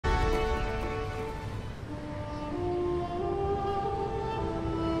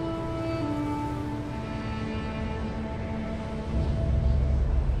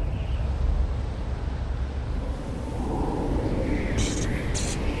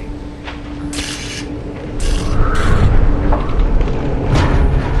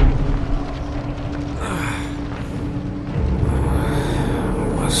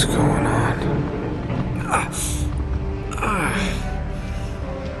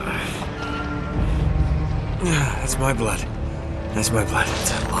That's my blood. That's my blood.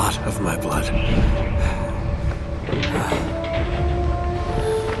 It's a lot of my blood.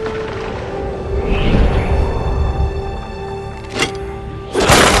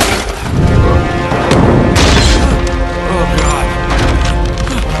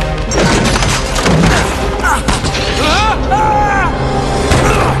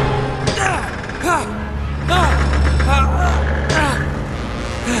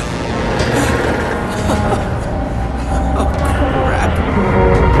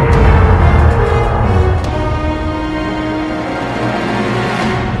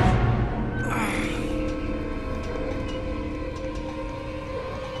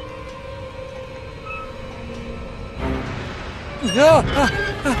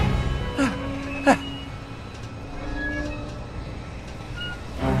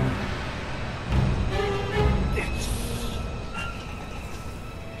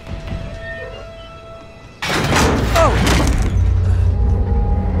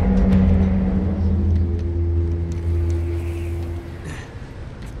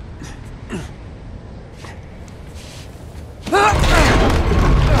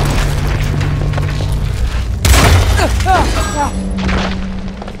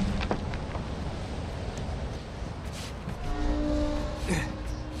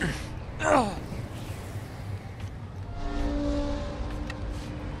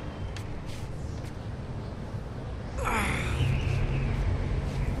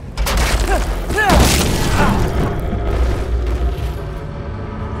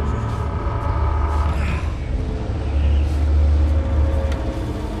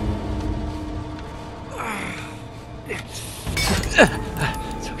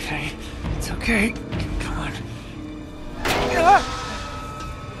 Okay, come on.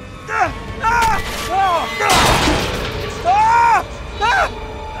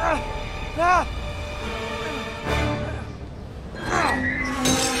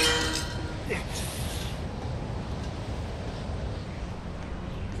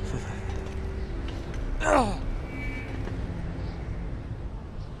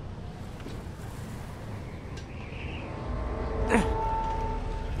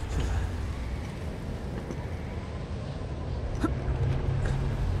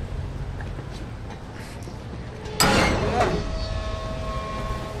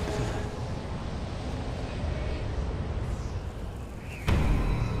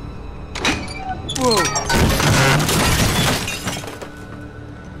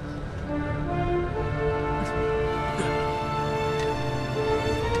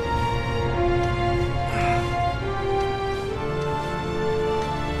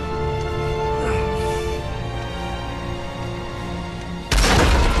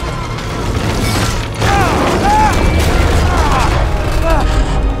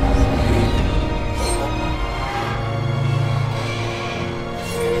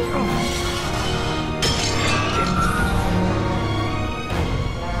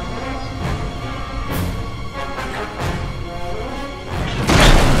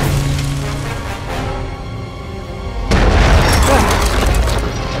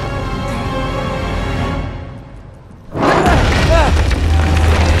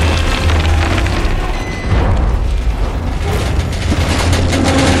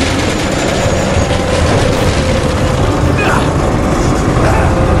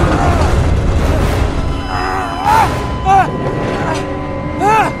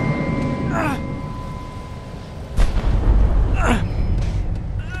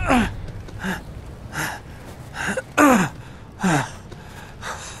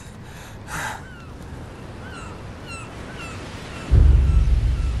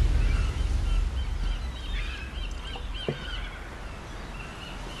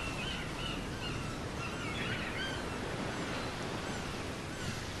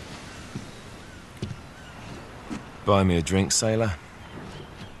 Buy me a drink, sailor.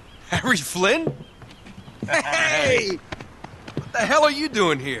 Harry Flynn? Hey! What the hell are you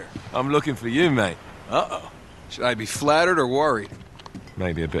doing here? I'm looking for you, mate. Uh-oh. Should I be flattered or worried?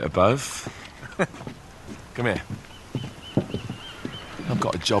 Maybe a bit of both. Come here. I've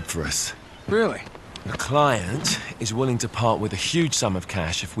got a job for us. Really? The client is willing to part with a huge sum of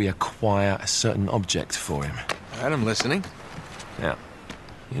cash if we acquire a certain object for him. All right, I'm listening. Now,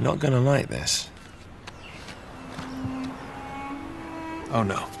 you're not gonna like this. Oh,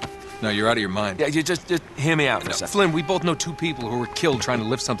 no. No, you're out of your mind. Yeah, you just hear me out for a No, second. Flynn, we both know two people who were killed trying to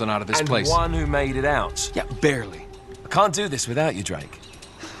lift something out of this place. And one who made it out. Yeah, barely. I can't do this without you, Drake.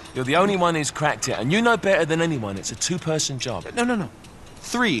 You're the only one who's cracked it, and you know better than anyone it's a two-person job. No.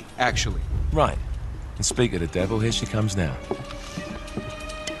 3, actually. Right. And speak of the devil, here she comes now.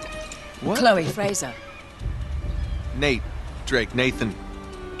 What? Chloe Fraser. Nate. Drake. Nathan.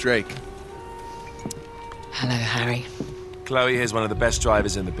 Drake. Hello, Harry. Chloe here's one of the best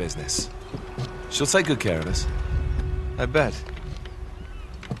drivers in the business. She'll take good care of us. I bet.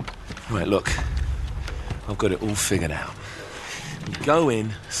 Right, look. I've got it all figured out. We go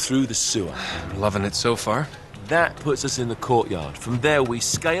in through the sewer. Loving it so far. That puts us in the courtyard. From there, we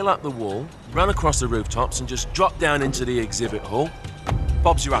scale up the wall, run across the rooftops, and just drop down into the exhibit hall.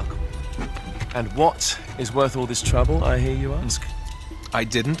 Bob's your uncle. And what is worth all this trouble, I hear you ask? I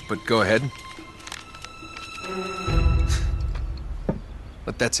didn't, but go ahead.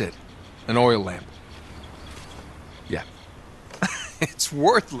 But that's it. An oil lamp. Yeah. It's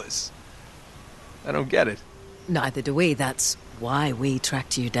worthless. I don't get it. Neither do we. That's why we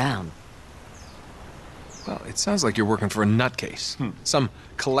tracked you down. Well, it sounds like you're working for a nutcase. Some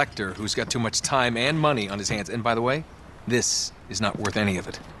collector who's got too much time and money on his hands. And by the way, this is not worth any of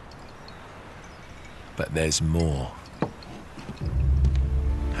it. But there's more.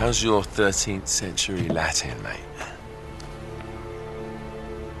 How's your 13th century Latin, mate?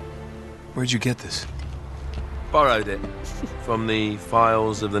 Where'd you get this? Borrowed it from the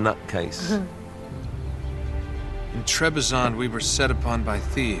files of the nutcase. In Trebizond, we were set upon by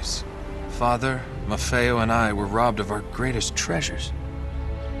thieves. Father, Maffeo, and I were robbed of our greatest treasures.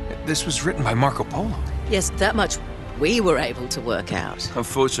 This was written by Marco Polo. Yes, that much we were able to work out.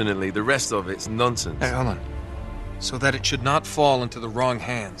 Unfortunately, the rest of it's nonsense. Hey, hold on. So that it should not fall into the wrong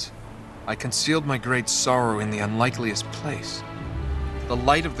hands, I concealed my great sorrow in the unlikeliest place. The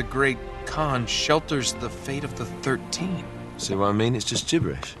light of the great Khan shelters the fate of the 13. See what I mean? It's just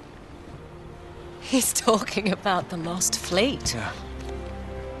gibberish. He's talking about the lost fleet. Yeah.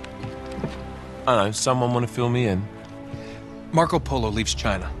 I know, someone want to fill me in? Marco Polo leaves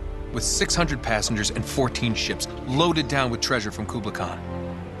China with 600 passengers and 14 ships loaded down with treasure from Kublai Khan.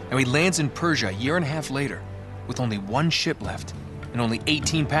 And he lands in Persia a year and a half later with only one ship left and only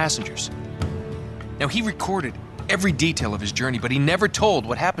 18 passengers. Now, he recorded every detail of his journey, but he never told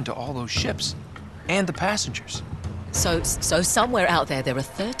what happened to all those ships and the passengers. So somewhere out there are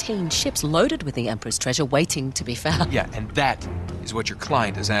 13 ships loaded with the Emperor's treasure waiting to be found. Yeah, and that is what your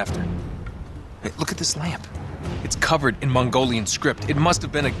client is after. Hey, look at this lamp. It's covered in Mongolian script. It must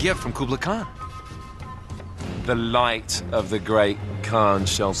have been a gift from Kublai Khan. The light of the great Khan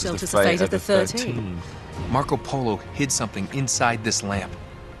shelters the fate of the 13. Marco Polo hid something inside this lamp.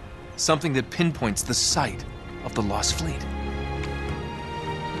 Something that pinpoints the site of the lost fleet.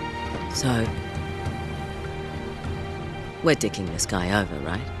 So, we're dicking this guy over,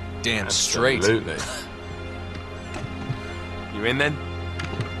 right? Damn straight. Absolutely. You in then?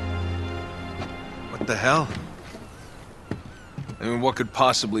 What the hell? I mean, what could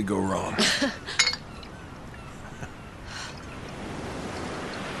possibly go wrong?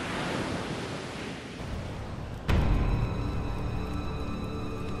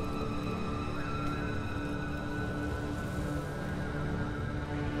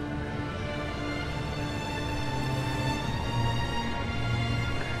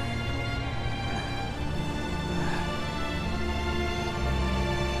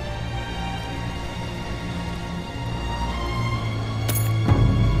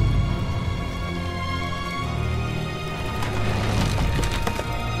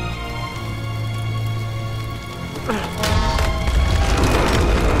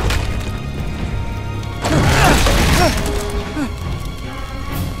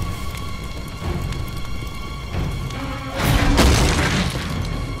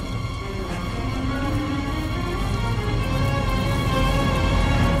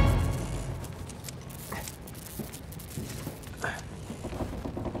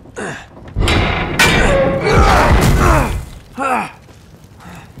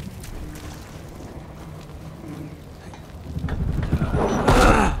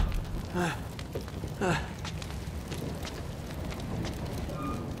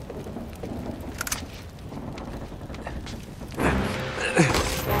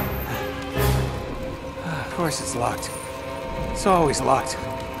 Of course it's locked. It's always locked.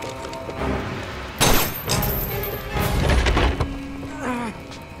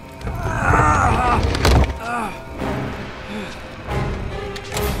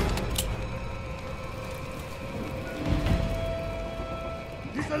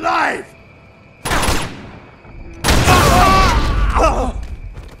 He's alive!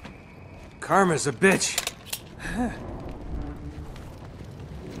 Karma's a bitch.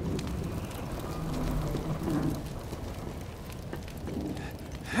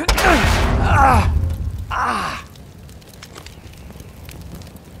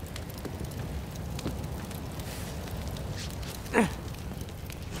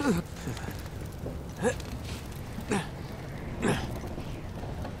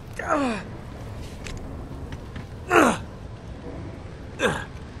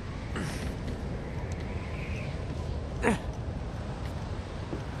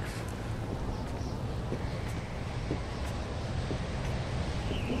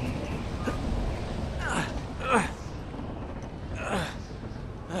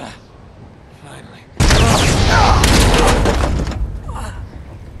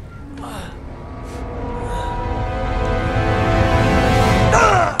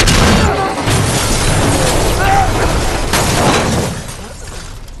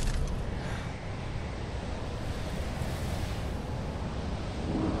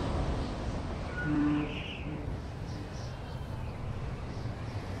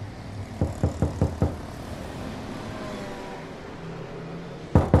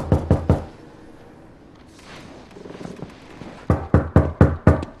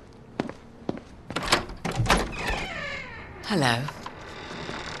 Hello.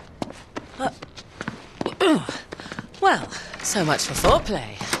 Well, so much for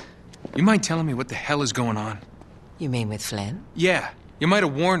foreplay. You mind telling me what the hell is going on? You mean with Flynn? Yeah, you might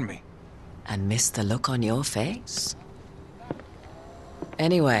have warned me. And missed the look on your face?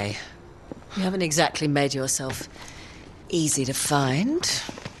 Anyway, you haven't exactly made yourself easy to find.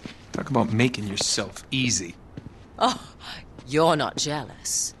 Talk about making yourself easy. Oh, you're not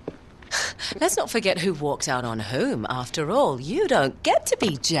jealous. Let's not forget who walked out on whom. After all, you don't get to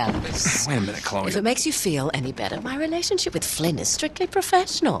be jealous. Wait a minute, Chloe. If it makes you feel any better, my relationship with Flynn is strictly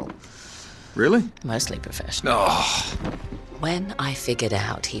professional. Really? Mostly professional. Oh. When I figured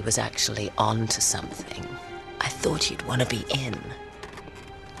out he was actually on to something, I thought you'd want to be in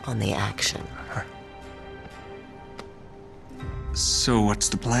on the action. So what's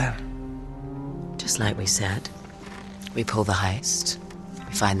the plan? Just like we said, we pull the heist,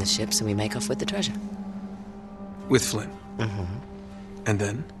 we find the ships, and we make off with the treasure. With Flynn? Mm-hmm. And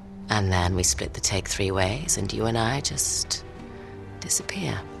then? And then we split the take 3 ways, and you and I just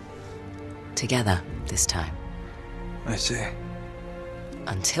disappear. Together, this time. I see.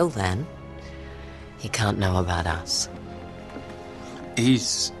 Until then, he can't know about us.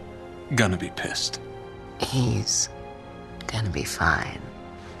 He's gonna be pissed. He's gonna be fine.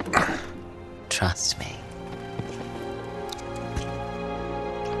 Trust me.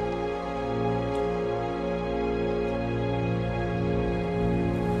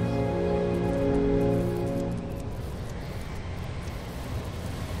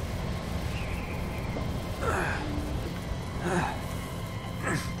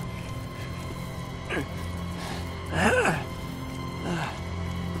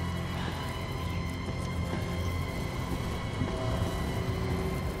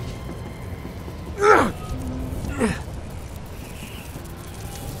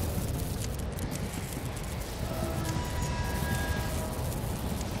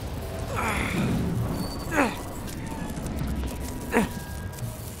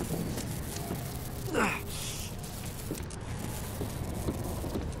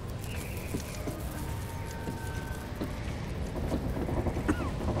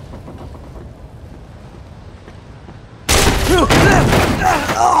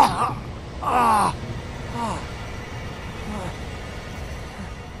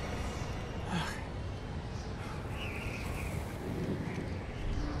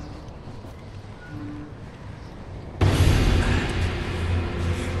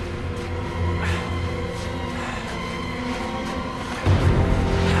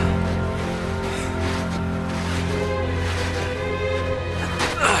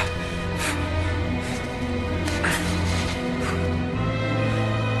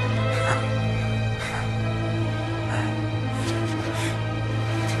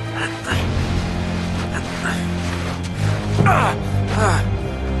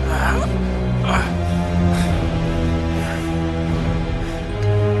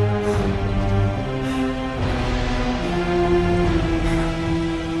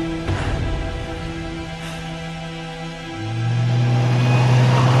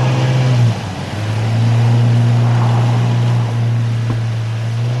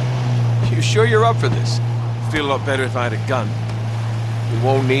 Sure you're up for this? Feel a lot better if I had a gun. We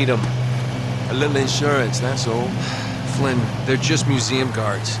won't need them. A little insurance, that's all. Flynn, they're just museum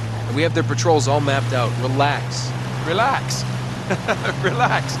guards. And we have their patrols all mapped out. Relax. Relax.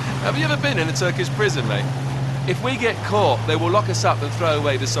 Relax. Have you ever been in a Turkish prison, mate? If we get caught, they will lock us up and throw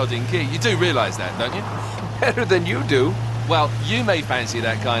away the sodding key. You do realize that, don't you? Better than you do. Well, you may fancy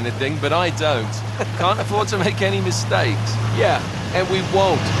that kind of thing, but I don't. Can't afford to make any mistakes. Yeah, and we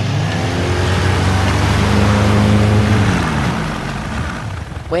won't.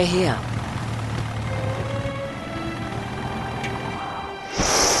 We're here.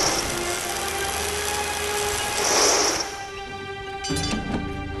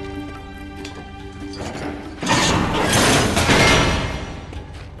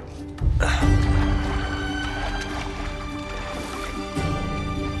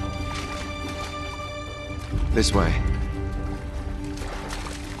 This way.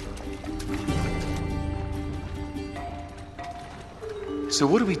 So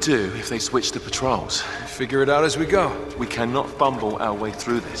what do we do if they switch the patrols? Figure it out as we go. We cannot fumble our way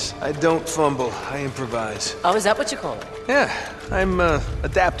through this. I don't fumble, I improvise. Oh, is that what you call it? Yeah, I'm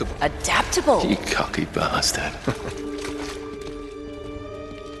adaptable. Adaptable? You cocky bastard.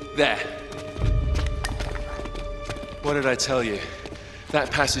 There. What did I tell you? That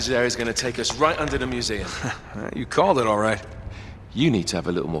passage there is going to take us right under the museum. You called it all right. You need to have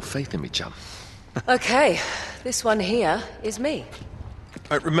a little more faith in me, chum. Okay, this one here is me.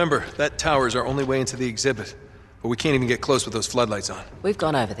 All right, remember, that tower is our only way into the exhibit. but we can't even get close with those floodlights on. We've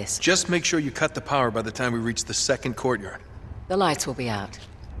gone over this. Just make sure you cut the power by the time we reach the second courtyard. The lights will be out.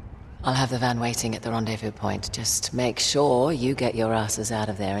 I'll have the van waiting at the rendezvous point. Just make sure you get your asses out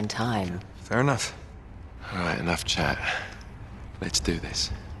of there in time. Fair enough. All right, enough chat. Let's do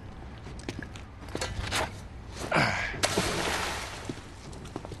this.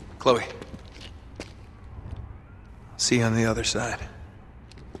 Chloe. See you on the other side.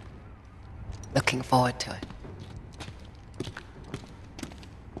 Looking forward to it.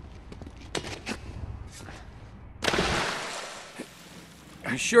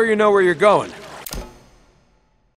 You sure you know where you're going?